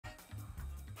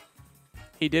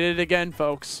He did it again,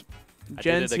 folks.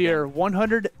 Jen's here.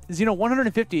 100,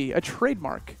 Xeno150, a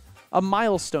trademark, a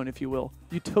milestone, if you will.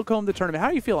 You took home the tournament. How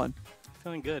are you feeling?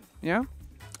 Feeling good. Yeah?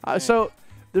 So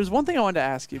there's one thing I wanted to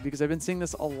ask you, because I've been seeing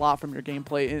this a lot from your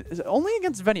gameplay. Only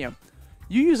against Venia.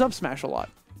 You use up smash a lot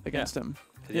against him.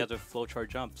 Because he has a flowchart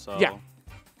jump. So yeah.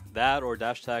 That or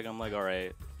dash tag, I'm like, all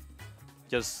right,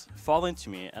 just fall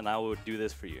into me, and I will do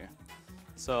this for you.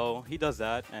 So he does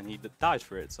that, and he dies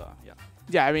for it, so yeah.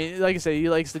 Yeah, I mean, like I say, he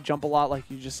likes to jump a lot, like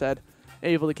you just said,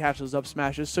 able to catch those up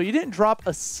smashes. So you didn't drop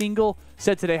a single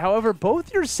set today. However,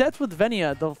 both your sets with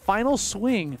Venia, the final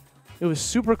swing, it was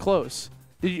super close.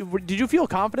 Did you feel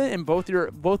confident in both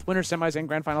winter semis and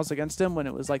grand finals against him when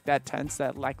it was like that tense,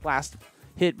 that like last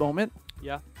hit moment?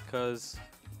 Yeah, because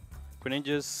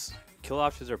Greninja's kill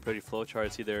options are pretty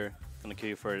flowcharts. Either gonna kill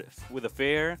you with a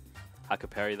fair, I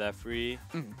could parry that free.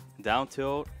 Down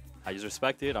tilt, I just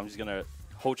respect it. I'm just gonna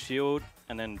hold shield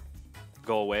and then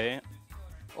go away.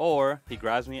 Or he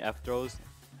grabs me, F throws,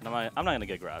 and I'm not gonna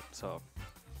get grabbed. So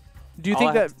do you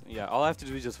think that? Yeah, all I have to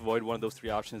do is just avoid one of those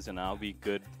 3 options, and I'll be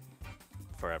good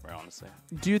forever, honestly.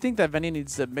 Do you think that Venia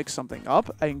needs to mix something up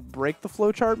and break the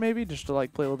flowchart maybe, just to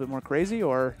like play a little bit more crazy,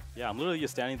 or? Yeah, I'm literally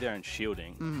just standing there and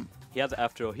shielding. He has an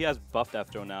F throw. He has buffed F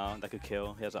throw now that could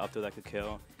kill. He has an up throw that could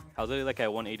kill. I was literally like at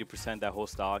 180% that whole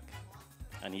stock,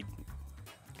 and he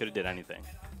could have did anything,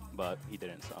 but he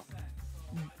didn't. So.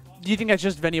 Do you think that's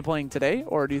just Venia playing today,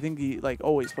 or do you think he like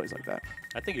always plays like that?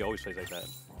 I think he always plays like that.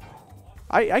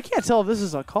 I can't tell if this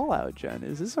is a call out, Jen.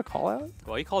 Is this a call out?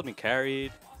 Well, he called me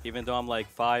carried, even though I'm like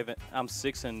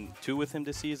 6-2 with him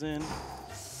this season.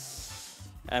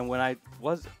 And when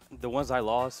the ones I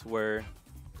lost were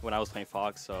when I was playing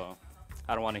Fox, so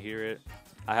I don't want to hear it.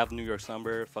 I have New York's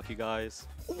number. Fuck you guys.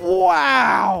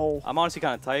 Wow. I'm honestly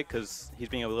kind of tight because he's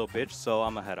being a little bitch, so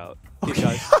I'm gonna head out. Okay. Peace,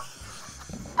 guys.